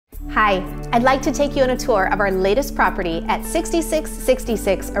Hi, I'd like to take you on a tour of our latest property at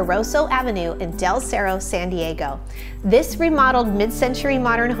 6666 Airoso Avenue in Del Cerro, San Diego. This remodeled mid-century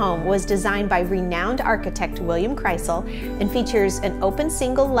modern home was designed by renowned architect William Krisel and features an open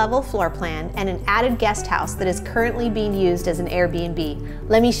single-level floor plan and an added guest house that is currently being used as an Airbnb.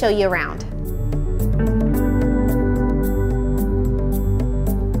 Let me show you around.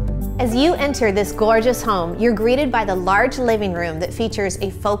 As you enter this gorgeous home, you're greeted by the large living room that features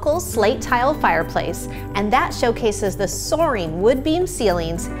a focal slate tile fireplace, and that showcases the soaring wood beam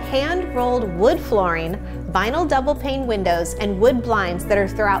ceilings, hand-rolled wood flooring, vinyl double pane windows, and wood blinds that are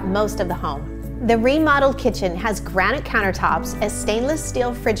throughout most of the home. The remodeled kitchen has granite countertops, a stainless steel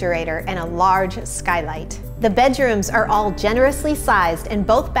refrigerator, and a large skylight. The bedrooms are all generously sized, and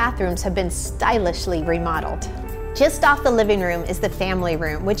both bathrooms have been stylishly remodeled. Just off the living room is the family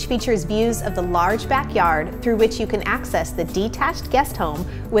room, which features views of the large backyard through which you can access the detached guest home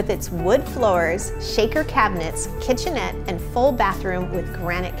with its wood floors, shaker cabinets, kitchenette, and full bathroom with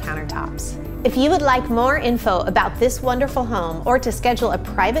granite countertops. If you would like more info about this wonderful home or to schedule a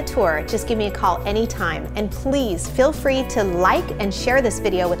private tour, just give me a call anytime. And please feel free to like and share this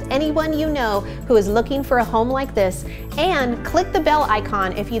video with anyone you know who is looking for a home like this, and click the bell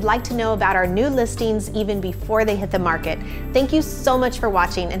icon if you'd like to know about our new listings even before they hit the market. Thank you so much for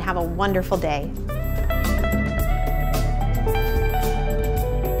watching and have a wonderful day.